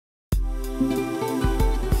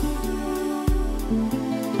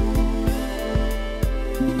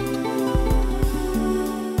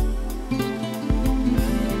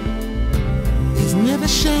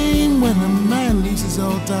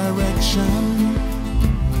or direction?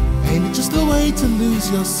 Ain't it just a way to lose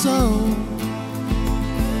your soul?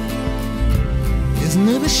 Isn't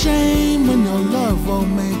it a shame when your love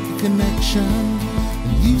won't make a connection?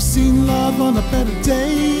 And you've seen love on a better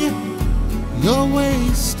day. Your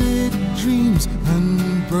wasted dreams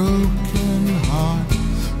and broken heart,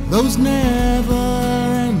 those never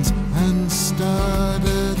ends and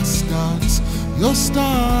stuttered starts. Your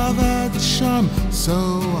star that shone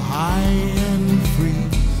so high and free,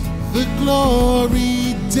 the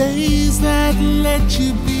glory days that let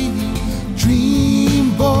you be.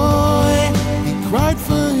 Dream boy, he cried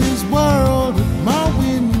for his world at my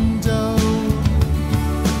window.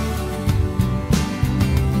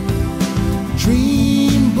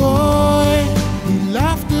 Dream boy, he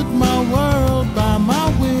laughed at my world by my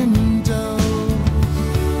window.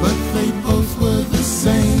 But they both were the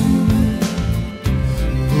same.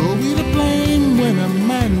 Who are we to blame when a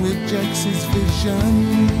man rejects his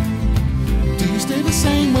vision? Do you stay the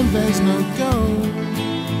same when there's no go?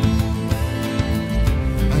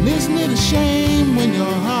 And isn't it a shame when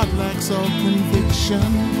your heart lacks all conviction?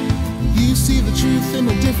 You see the truth in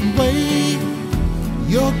a different way.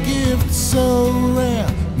 Your gift so rare,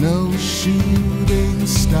 no shooting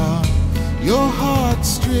star. Your heart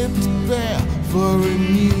stripped bare for a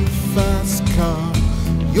new fast car.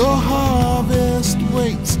 Your harvest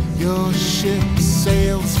waits, your ship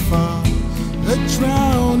sails far. A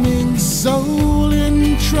drowning soul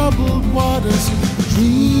in troubled waters.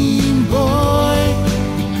 Dream boy,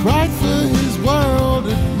 he cried for his world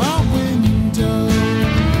at my window.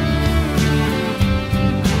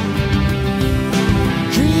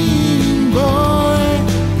 Dream boy,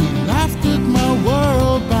 he laughed at my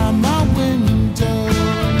world by my window.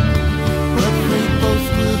 But they both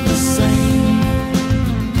were the same.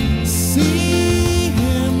 See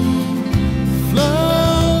him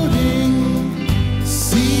floating,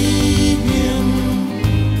 see him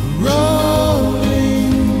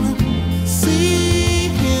rolling, see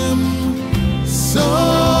him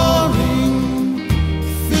soaring,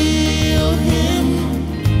 feel him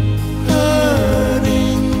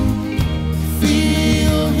hurting,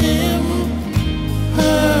 feel him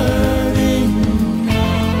hurting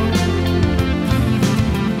now.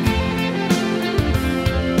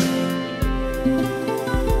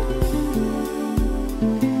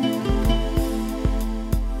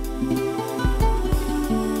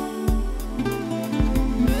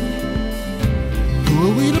 Who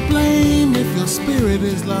are we to blame if your spirit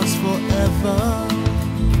is lost forever?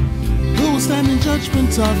 Who will stand in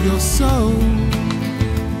judgment of your soul?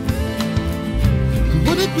 And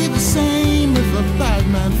would it be the same if a bad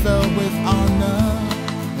man fell with honor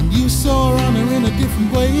and you saw honor in a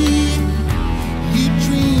different way? You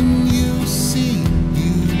dream, you see,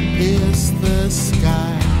 you pierce the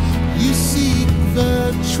sky. You seek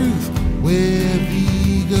the truth with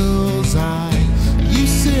eagle's eye. You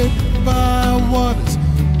sit by waters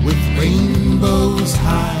with rainbows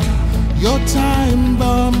high. Your time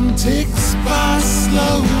bomb ticks by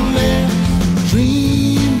slowly.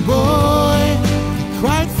 Dream boy,